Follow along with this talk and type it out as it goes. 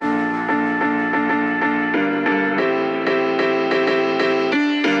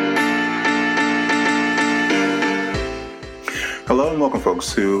Hello and welcome,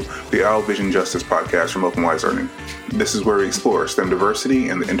 folks, to the Owl Vision Justice podcast from OpenWise Learning. This is where we explore STEM diversity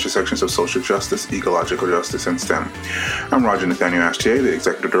and the intersections of social justice, ecological justice, and STEM. I'm Roger Nathaniel Astier, the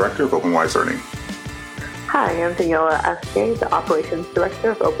Executive Director of OpenWise Learning. Hi, I'm Daniela Astier, the Operations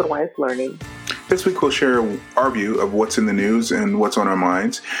Director of OpenWise Learning. This week we'll share our view of what's in the news and what's on our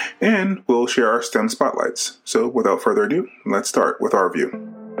minds, and we'll share our STEM spotlights. So without further ado, let's start with our view.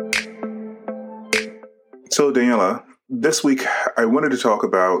 So Daniela, this week, I wanted to talk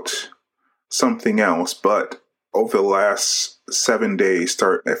about something else, but over the last 7 days,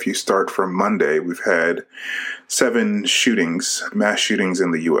 if you start from Monday, we've had 7 shootings, mass shootings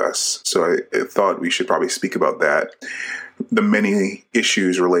in the U.S. So I thought we should probably speak about that, the many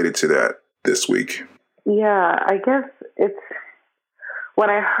issues related to that this week. Yeah, I guess when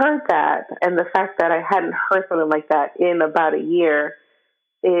I heard that and the fact that I hadn't heard something like that in about a year,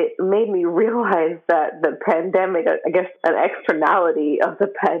 it made me realize that the pandemic, I guess an externality of the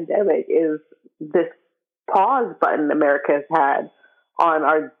pandemic is this pause button America has had on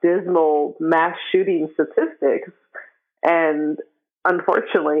our dismal mass shooting statistics. And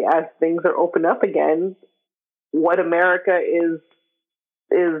unfortunately, as things are opened up again, what America is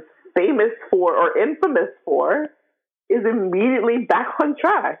famous for or infamous for is immediately back on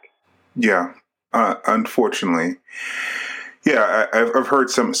track. Yeah, unfortunately. Yeah, I've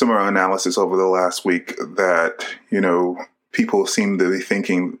heard some of our analysis over the last week that, people seem to be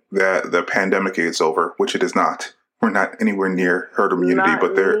thinking that the pandemic is over, which it is not. We're not anywhere near herd immunity,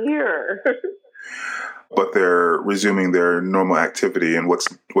 but they're resuming their normal activity. And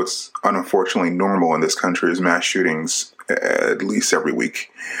what's unfortunately normal in this country is mass shootings at least every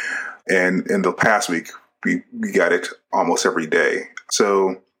week. And in the past week, we got it almost every day.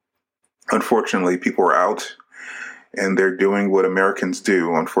 So unfortunately, people are out. And they're doing what Americans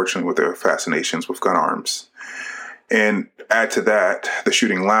do, unfortunately, with their fascinations with gun arms. And add to that, the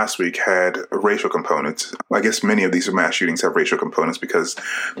shooting last week had racial components. I guess many of these mass shootings have racial components because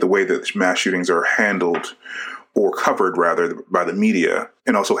the way that mass shootings are handled or covered, rather, by the media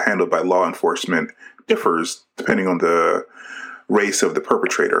and also handled by law enforcement differs depending on the race of the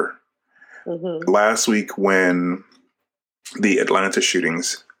perpetrator. Mm-hmm. Last week, when the Atlanta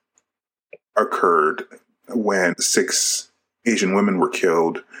shootings occurred, when 6 Asian women were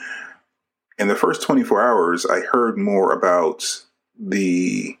killed, in the first 24 hours, I heard more about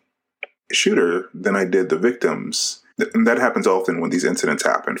the shooter than I did the victims. And that happens often when these incidents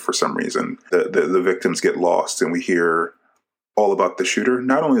happen for some reason. The victims get lost and we hear all about the shooter.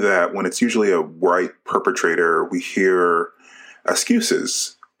 Not only that, when it's usually a white perpetrator, we hear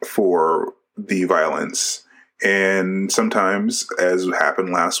excuses for the violence. And sometimes, as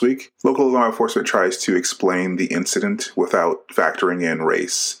happened last week, local law enforcement tries to explain the incident without factoring in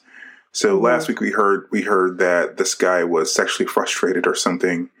race. So last week we heard that this guy was sexually frustrated or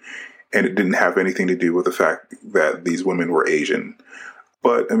something, and it didn't have anything to do with the fact that these women were Asian.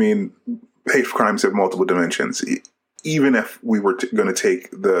 But, hate crimes have multiple dimensions. Even if we were going to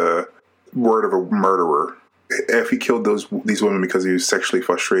take the word of a murderer, if he killed these women because he was sexually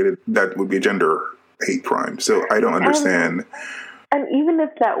frustrated, that would be a gender hate crime. So I don't understand. And even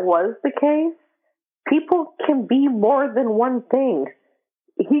if that was the case, people can be more than one thing.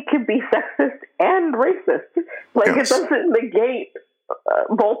 He could be sexist and racist. Yes. It doesn't negate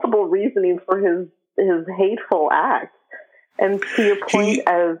multiple reasonings for his hateful acts. And to your point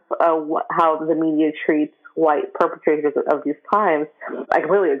as how the media treats white perpetrators of these crimes, I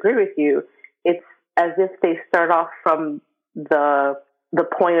completely agree with you. It's as if they start off from the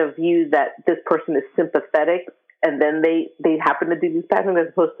point of view that this person is sympathetic, and then they happen to do these bad things, as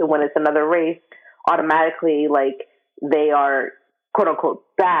opposed to when it's another race, automatically, they are quote unquote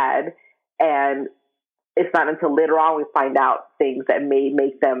bad. And it's not until later on we find out things that may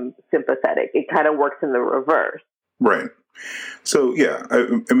make them sympathetic. It kind of works in the reverse. Right. So, yeah,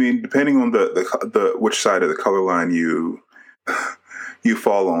 depending on the which side of the color line you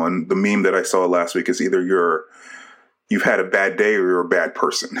fall on, the meme that I saw last week is either you've had a bad day or you're a bad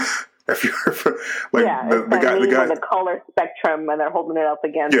person. If you're the guy on the color spectrum and they're holding it up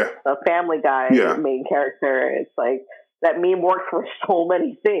against a Family Guy main character. It's like that meme works for so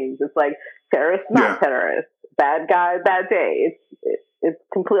many things. It's like terrorist, not terrorist, bad guy, bad day. It's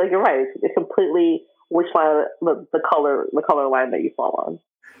completely, you're right. It's completely which line the color line that you fall on.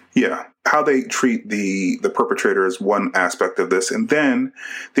 Yeah, how they treat the perpetrator is one aspect of this, and then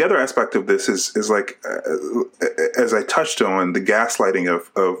the other aspect of this is as I touched on, the gaslighting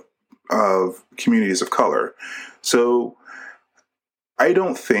of communities of color. So I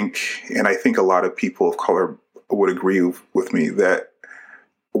don't think, and I think a lot of people of color would agree with me, that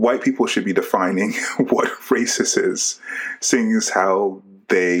white people should be defining what racist is, seeing as how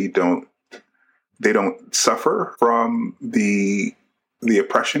they don't suffer from the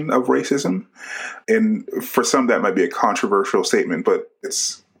oppression of racism. And for some, that might be a controversial statement, but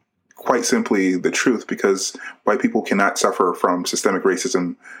it's quite simply the truth, because white people cannot suffer from systemic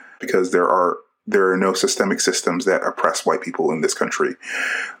racism because there are no systemic systems that oppress white people in this country.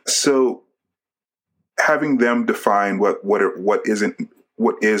 So having them define what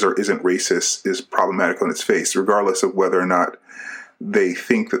is or isn't racist is problematic on its face, regardless of whether or not they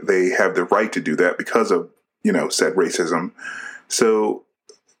think that they have the right to do that because of, said racism. So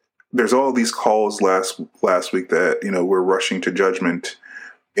there's all these calls last week that, we're rushing to judgment.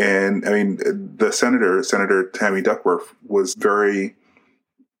 And I mean, the Senator Tammy Duckworth, was very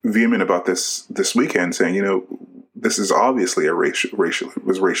vehement about this weekend, saying, this is obviously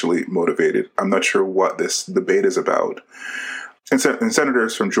racially motivated. I'm not sure what this debate is about. And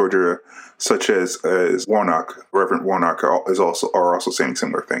senators from Georgia, such as Warnock, Reverend Warnock, are also saying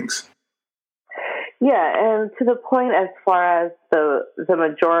similar things. Yeah, and to the point, as far as the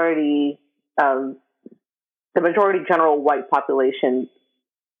majority general white population,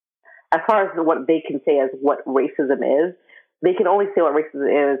 as far as what they can say as what racism is, they can only say what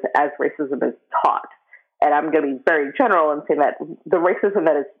racism is as racism is taught. And I'm going to be very general and say that the racism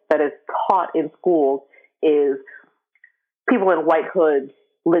that is taught in schools is people in white hoods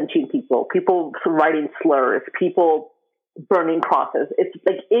lynching people writing slurs, people burning crosses. It's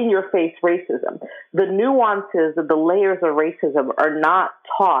like in-your-face racism. The nuances of the layers of racism are not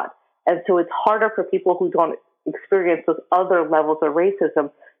taught, and so it's harder for people who don't experience those other levels of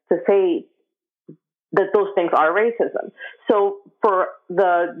racism to say that those things are racism. So for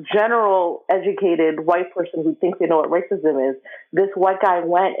the general educated white person who thinks they know what racism is, this white guy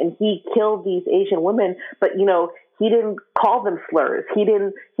went and he killed these Asian women, but he didn't call them slurs. He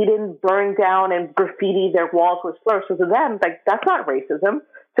didn't burn down and graffiti their walls with slurs. So to them, that's not racism.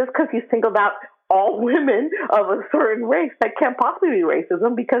 Just because he singled out all women of a certain race, that can't possibly be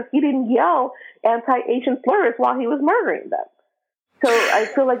racism because he didn't yell anti-Asian slurs while he was murdering them. So I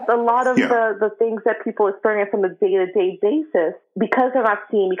feel like a lot of the things that people experience on a day-to-day basis, because they're not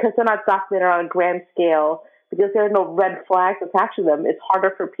seen, because they're not documented on a grand scale, because there are no red flags attached to them, it's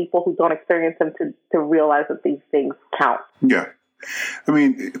harder for people who don't experience them to realize that these things count. Yeah. I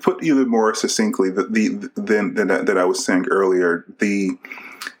mean, put even more succinctly than I was saying earlier, the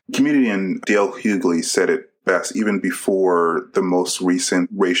comedian Dale Hughley said it best even before the most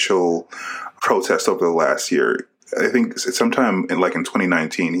recent racial protest over the last year. I think sometime in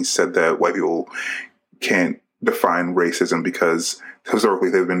 2019, he said that white people can't define racism because historically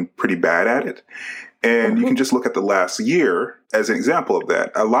they've been pretty bad at it. And you can just look at the last year as an example of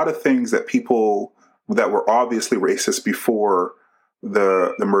that. A lot of things that people that were obviously racist before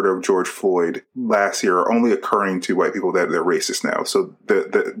the murder of George Floyd last year are only occurring to white people that they're racist now. So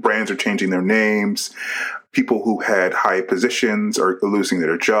the brands are changing their names. People who had high positions are losing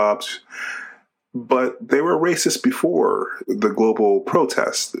their jobs. But they were racist before the global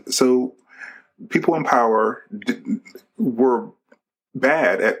protest. So people in power were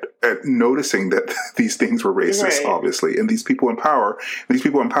bad at noticing that these things were racist, obviously. And these people in power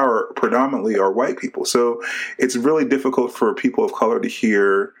predominantly are white people. So it's really difficult for people of color to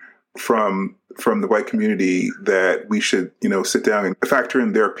hear from the white community that we should, sit down and factor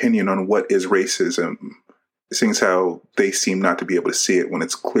in their opinion on what is racism, seeing as how they seem not to be able to see it when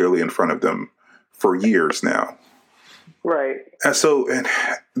it's clearly in front of them for years now. Right. And so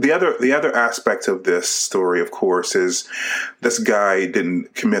the other aspect of this story, of course, is this guy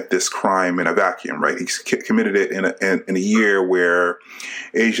didn't commit this crime in a vacuum, right? He committed it in a year where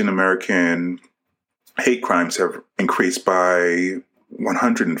Asian American hate crimes have increased by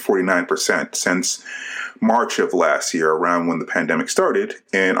 149% since March of last year, around when the pandemic started,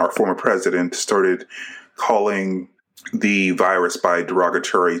 and our former president started calling the virus by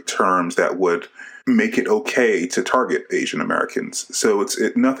derogatory terms that would make it okay to target Asian Americans. So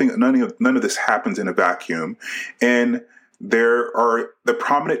none of this happens in a vacuum. And there are the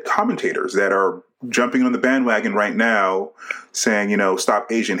prominent commentators that are jumping on the bandwagon right now saying,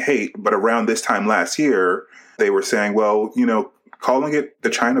 stop Asian hate. But around this time last year, they were saying, well, calling it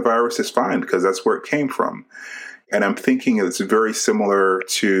the China virus is fine because that's where it came from. And I'm thinking it's very similar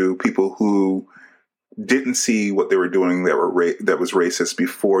to people who didn't see what they were doing that was racist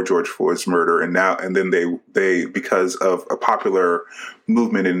before George Floyd's murder, and then they because of a popular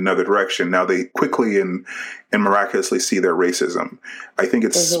movement in another direction, now they quickly and miraculously see their racism. I think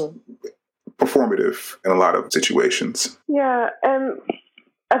it's performative in a lot of situations. Yeah, and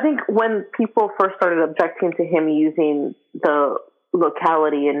I think when people first started objecting to him using the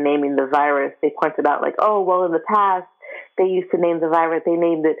locality in naming the virus. They pointed out like, oh, well, in the past, they used to name the virus. They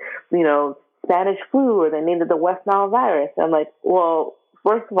named it, Spanish flu, or they named it the West Nile virus. And I'm like, well,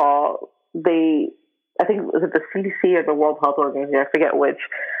 first of all, I think it was the CDC or the World Health Organization, I forget which,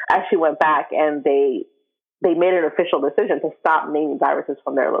 actually went back and they made an official decision to stop naming viruses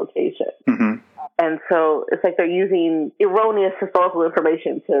from their location. Mm-hmm. And so it's like they're using erroneous historical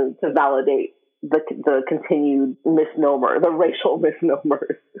information to validate the continued misnomer, the racial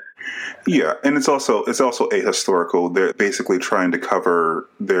misnomers. Yeah, and it's also ahistorical. They're basically trying to cover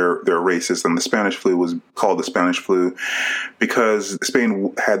their racism. The Spanish flu was called the Spanish flu because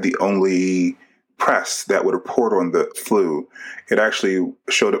Spain had the only press that would report on the flu. It actually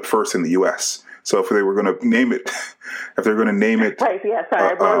showed up first in the U.S. So if they were going to name it, right? Yeah, sorry,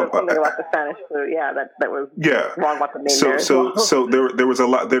 I wrote something about the Spanish flu. Yeah, that was wrong about the name. So there was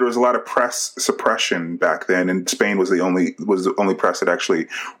a lot of press suppression back then, and Spain was the only press that actually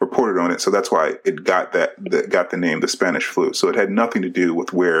reported on it. So that's why it got the name the Spanish flu. So it had nothing to do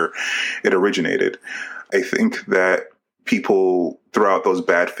with where it originated. I think that people throw out those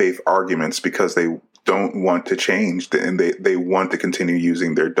bad faith arguments because they don't want to change, and they want to continue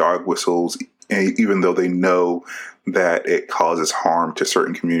using their dog whistles, even though they know that it causes harm to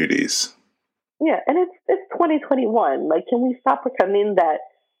certain communities. Yeah, and it's 2021. Like, can we stop pretending that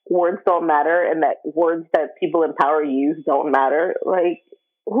words don't matter and that words that people in power use don't matter? Like,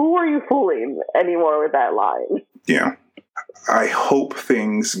 who are you fooling anymore with that line? Yeah. I hope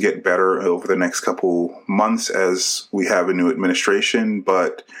things get better over the next couple months as we have a new administration,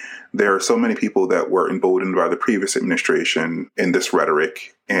 but there are so many people that were emboldened by the previous administration in this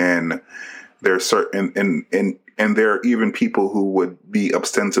rhetoric, and there are certain and there are even people who would be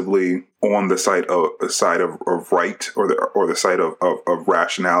ostensibly on the side of right or the side of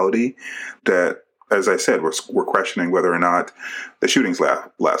rationality that, as I said, we're questioning whether or not the shootings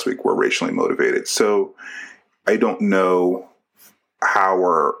last week were racially motivated. So I don't know how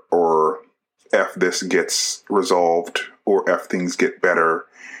or if this gets resolved or if things get better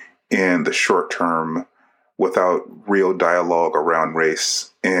in the short term without real dialogue around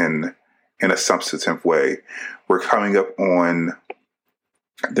race in a substantive way. We're coming up on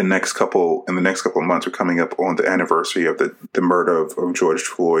the next couple of months. We're coming up on the anniversary of the murder of George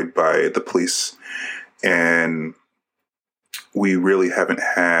Floyd by the police, and we really haven't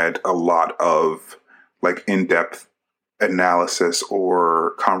had a lot of in-depth analysis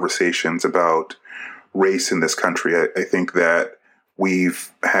or conversations about race in this country. I think that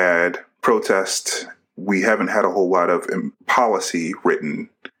we've had protests. We haven't had a whole lot of policy written.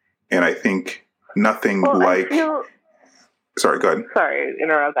 And I think nothing sorry, go ahead. Sorry to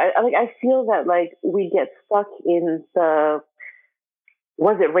interrupt. I feel that we get stuck in the,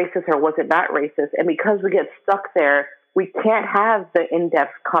 was it racist or was it not racist? And because we get stuck there, we can't have the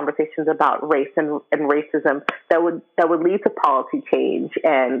in-depth conversations about race and racism that would lead to policy change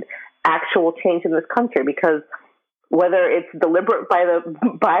and actual change in this country. Because whether it's deliberate by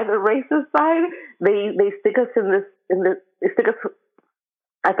the racist side, they stick us they stick us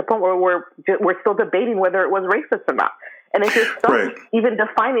at the point where we're still debating whether it was racist or not. And if you're stuck even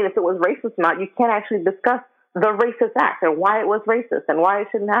defining if it was racist or not, you can't actually discuss the racist act and why it was racist and why it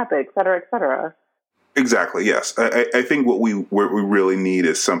shouldn't happen, et cetera, et cetera. Exactly. Yes, I think what we really need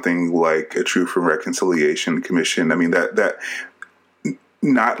is something like a Truth and Reconciliation Commission. I mean that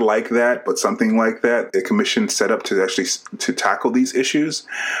not like that, but something like that. A commission set up to actually to tackle these issues,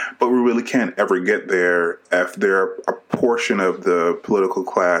 but we really can't ever get there if there are a portion of the political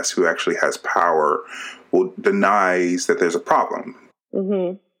class who actually has power who denies that there's a problem.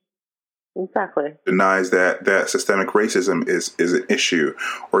 Mm-hmm. Exactly. Denies that systemic racism is an issue,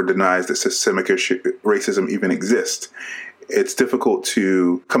 or denies that systemic racism even exists. It's difficult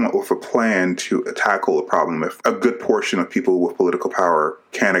to come up with a plan to tackle a problem if a good portion of people with political power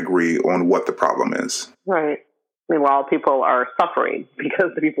can't agree on what the problem is. Right. Meanwhile, people are suffering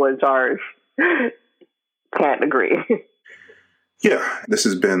because the people in charge can't agree. Yeah, this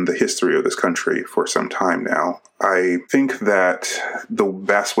has been the history of this country for some time now. I think that the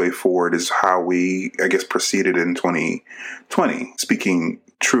best way forward is how we, I guess, proceeded in 2020, speaking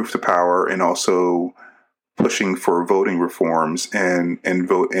truth to power and also pushing for voting reforms and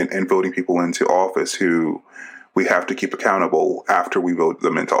voting people into office who we have to keep accountable after we vote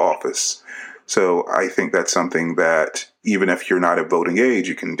them into office. So I think that's something that even if you're not at voting age,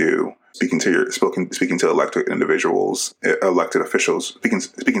 you can do. Speaking to elected individuals, elected officials,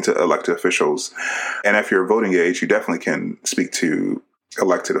 speaking to elected officials. And if you're voting age, you definitely can speak to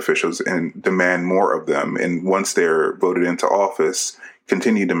elected officials and demand more of them. And once they're voted into office,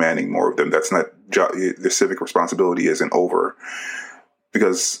 continue demanding more of them. That's not the civic responsibility isn't over.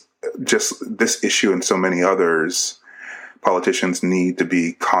 because just this issue and so many others, politicians need to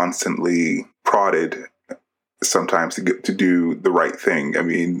be constantly prodded sometimes to do the right thing. I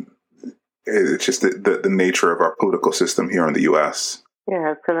mean, it's just the nature of our political system here in the U.S.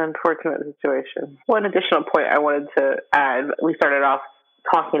 Yeah, it's an unfortunate situation. One additional point I wanted to add, we started off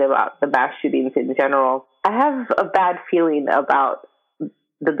talking about the mass shootings in general. I have a bad feeling about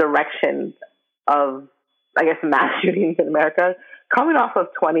the direction of, I guess, mass shootings in America. Coming off of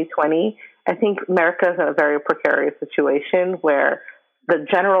 2020, I think America is in a very precarious situation where the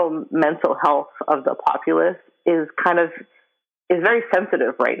general mental health of the populace is very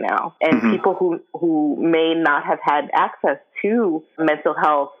sensitive right now. And people who may not have had access to mental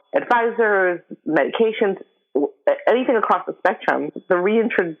health advisors, medications, anything across the spectrum, the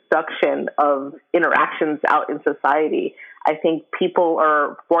reintroduction of interactions out in society, I think people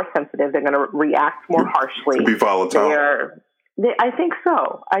are more sensitive. They're going to react more harshly. Be volatile. I think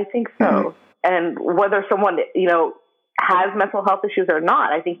so. And whether someone, has mental health issues or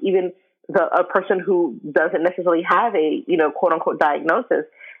not, I think even a person who doesn't necessarily have a, quote unquote diagnosis,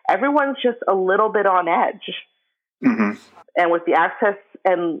 everyone's just a little bit on edge. And with the access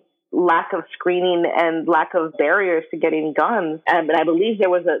and lack of screening and lack of barriers to getting guns, and I believe there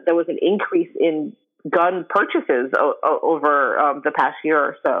was an increase in gun purchases over the past year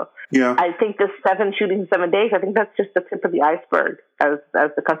or so. Yeah, I think this 7 shootings in 7 days, I think that's just the tip of the iceberg as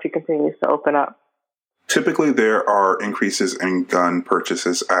the country continues to open up. Typically, there are increases in gun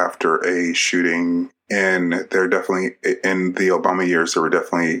purchases after a shooting, and there definitely, in the Obama years, there were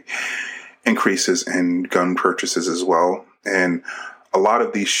definitely increases in gun purchases as well. And a lot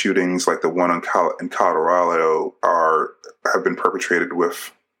of these shootings, like the one in Colorado, have been perpetrated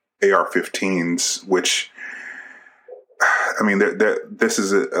with AR-15s, which, I mean, this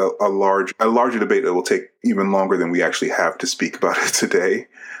is a larger debate that will take even longer than we actually have to speak about it today.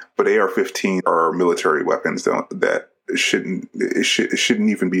 But AR-15 are military weapons that shouldn't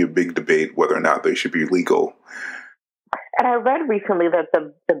even be a big debate whether or not they should be legal. And I read recently that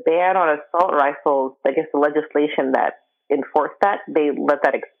the ban on assault rifles, I guess the legislation that enforced that, they let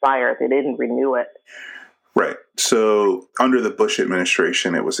that expire. They didn't renew it. Right. So under the Bush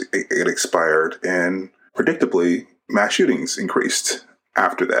administration, it expired, and predictably, mass shootings increased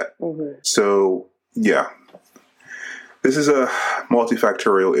after that. So, yeah. This is a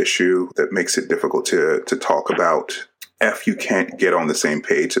multifactorial issue that makes it difficult to talk about if you can't get on the same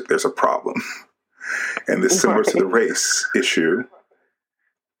page that there's a problem. And this is similar to the race issue.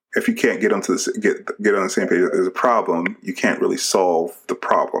 If you can't get on the same page that there's a problem, you can't really solve the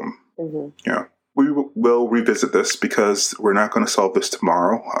problem. Yeah. We will revisit this because we're not going to solve this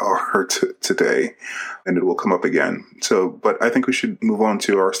tomorrow or today, and it will come up again. But I think we should move on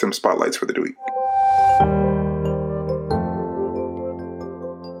to our STEM spotlights for the week.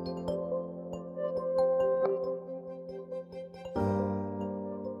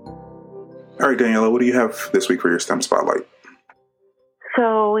 All right, Daniela, what do you have this week for your STEM spotlight?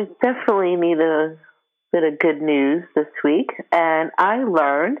 So we definitely need a bit of good news this week, and I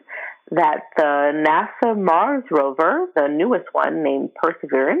learned that the NASA Mars rover, the newest one named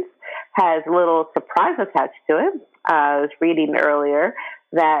Perseverance, has a little surprise attached to it. I was reading earlier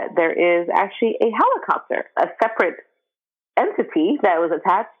that there is actually a helicopter, a separate entity that was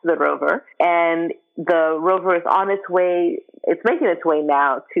attached to the rover, and the rover is on its way. It's making its way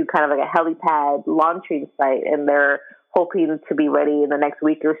now to kind of like a helipad launching site, and they're hoping to be ready in the next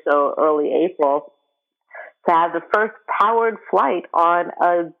week or so, early April, to have the first powered flight on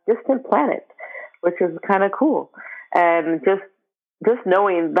a distant planet, which is kind of cool. And just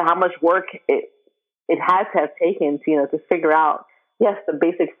knowing how much work it had to have taken to figure out, yes, the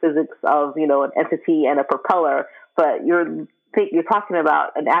basic physics of, an entity and a propeller, but you're talking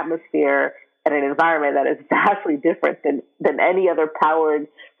about an atmosphere and an environment that is vastly different than any other powered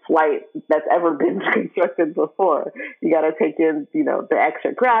flight that's ever been constructed before. You got to take in, the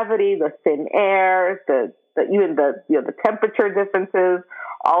extra gravity, the thin air, even the temperature differences,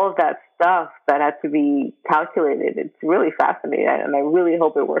 all of that stuff that had to be calculated. It's really fascinating, and I really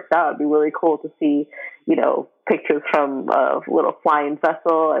hope it works out. It'd be really cool to see, pictures from a little flying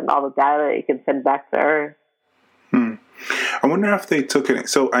vessel and all the data it can send back to Earth. I wonder if they took it.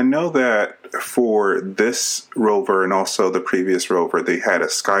 So I know that for this rover and also the previous rover, they had a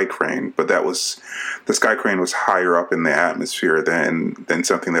sky crane, but the sky crane was higher up in the atmosphere than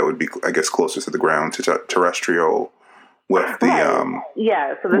something that would be, I guess, closer to the ground, to terrestrial. With the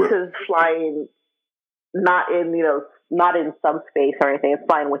so this is flying not in subspace or anything. It's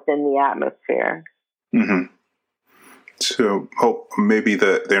flying within the atmosphere. to hope maybe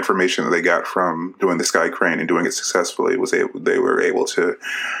the information that they got from doing the sky crane and doing it successfully they were able to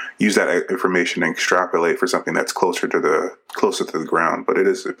use that information and extrapolate for something that's closer to the ground. But it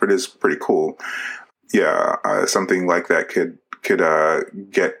is pretty cool. Yeah, something like that could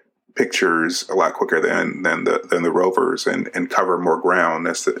get pictures a lot quicker than the rovers and cover more ground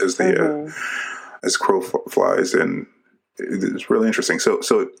as crow flies. And it's really interesting.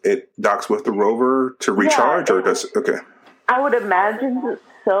 So it docks with the rover to recharge, or does okay? I would imagine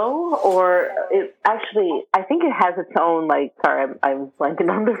so, or it actually, I think it has its own, like, sorry, I'm blanking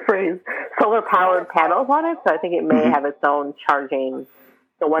on the phrase, solar powered panels on it. So I think it may have its own charging.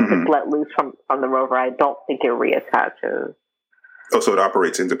 So once it's let loose from the rover, I don't think it reattaches. Oh, so it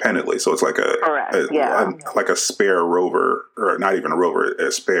operates independently. So it's like like a spare rover, or not even a rover,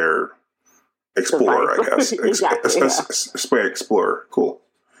 a spare explorer, I guess. Exactly, Spare explorer. Cool.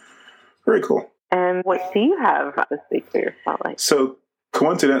 Very cool. And what do you have this week for your spotlight? So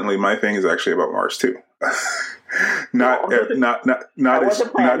coincidentally, my thing is actually about Mars too. not as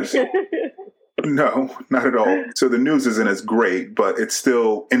no, not at all. So the news isn't as great, but it's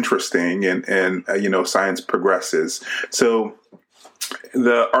still interesting, and science progresses. So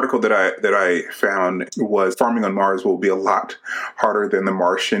the article that I found was farming on Mars will be a lot harder than The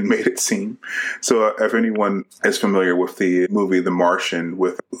Martian made it seem. So if anyone is familiar with the movie The Martian,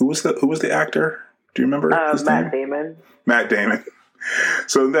 with who was the actor? Do you remember? Matt Damon. Matt Damon.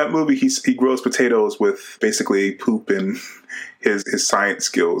 So in that movie, he grows potatoes with basically poop and his science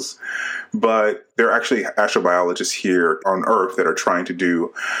skills. But there are actually astrobiologists here on Earth that are trying to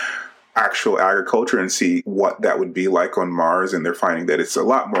do actual agriculture and see what that would be like on Mars, and they're finding that it's a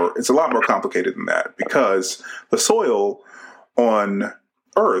lot more complicated than that, because the soil on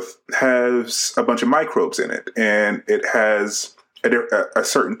Earth has a bunch of microbes in it, and it has a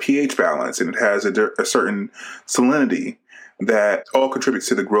certain pH balance, and it has a certain salinity that all contributes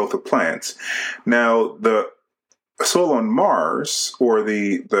to the growth of plants. Now, the soil on Mars, or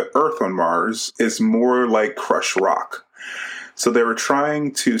the Earth on Mars, is more like crushed rock. So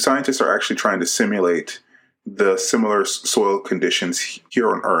scientists are actually trying to simulate the similar soil conditions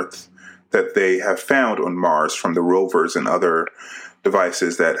here on Earth that they have found on Mars from the rovers and other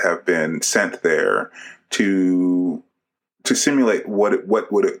devices that have been sent there to simulate what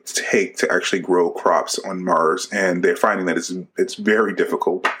would it take to actually grow crops on Mars. And they're finding that it's very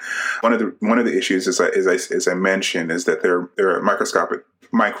difficult. One of the issues, as I mentioned, is that there are microscopic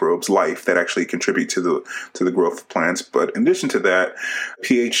microbes, life, that actually contribute to the growth of plants. But in addition to that,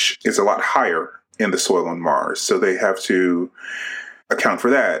 pH is a lot higher in the soil on Mars. So they have to account for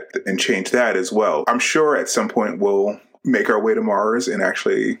that and change that as well. I'm sure at some point we'll make our way to Mars and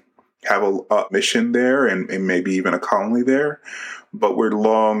actually have a mission there, and maybe even a colony there. But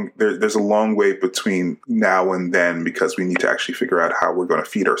there's a long way between now and then, because we need to actually figure out how we're going to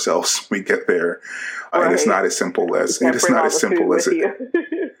feed ourselves when we get there. Right. And it's not as simple as it.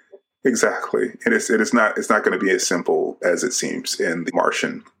 Exactly. And it's not going to be as simple as it seems in The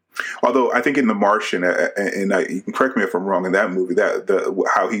Martian. Although I think in The Martian, and you can correct me if I'm wrong, in that movie,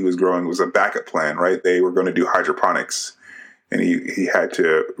 how he was growing was a backup plan, right? They were going to do hydroponics, and he had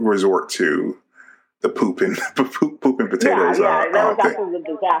to resort to the poop and potatoes. Yeah, that was after the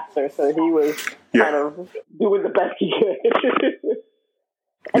disaster, so he was kind of doing the best he could.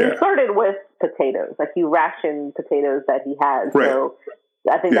 And it started with potatoes, like he rationed potatoes that he had. Right. So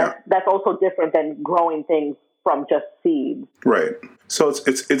I think that's also different than growing things from just seeds. Right. So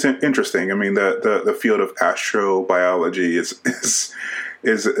it's interesting. I mean, the field of astrobiology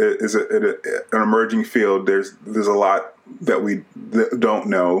is an emerging field. There's a lot that we don't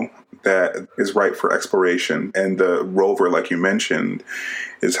know that is ripe for exploration. And the rover, like you mentioned,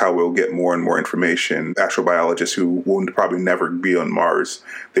 is how we'll get more and more information. Astrobiologists who will probably never be on Mars,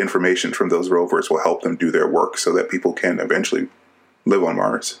 the information from those rovers will help them do their work so that people can eventually live on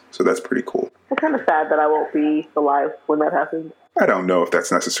Mars. So that's pretty cool. It's kind of sad that I won't be alive when that happens. I don't know if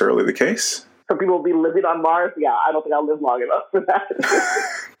that's necessarily the case. So people will be living on Mars? Yeah, I don't think I'll live long enough for that.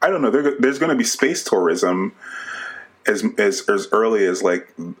 I don't know. There's going to be space tourism as early as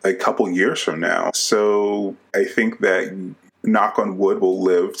like a couple years from now. So I think that, knock on wood, we'll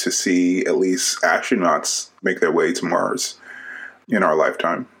live to see at least astronauts make their way to Mars in our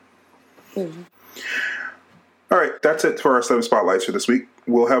lifetime. Mm-hmm. All right, that's it for our 7 spotlights for this week.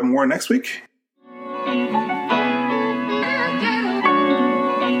 We'll have more next week.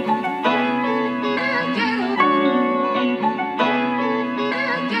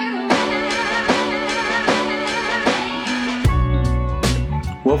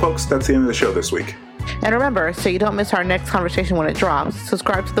 Well, folks, that's the end of the show this week. And remember, so you don't miss our next conversation when it drops,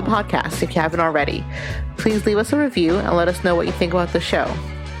 subscribe to the podcast if you haven't already. Please leave us a review and let us know what you think about the show.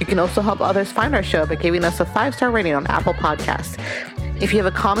 You can also help others find our show by giving us a 5-star rating on Apple Podcasts. If you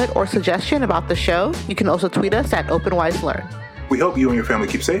have a comment or suggestion about the show, you can also tweet us at OpenWiseLearn. We hope you and your family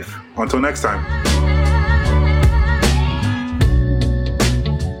keep safe. Until next time.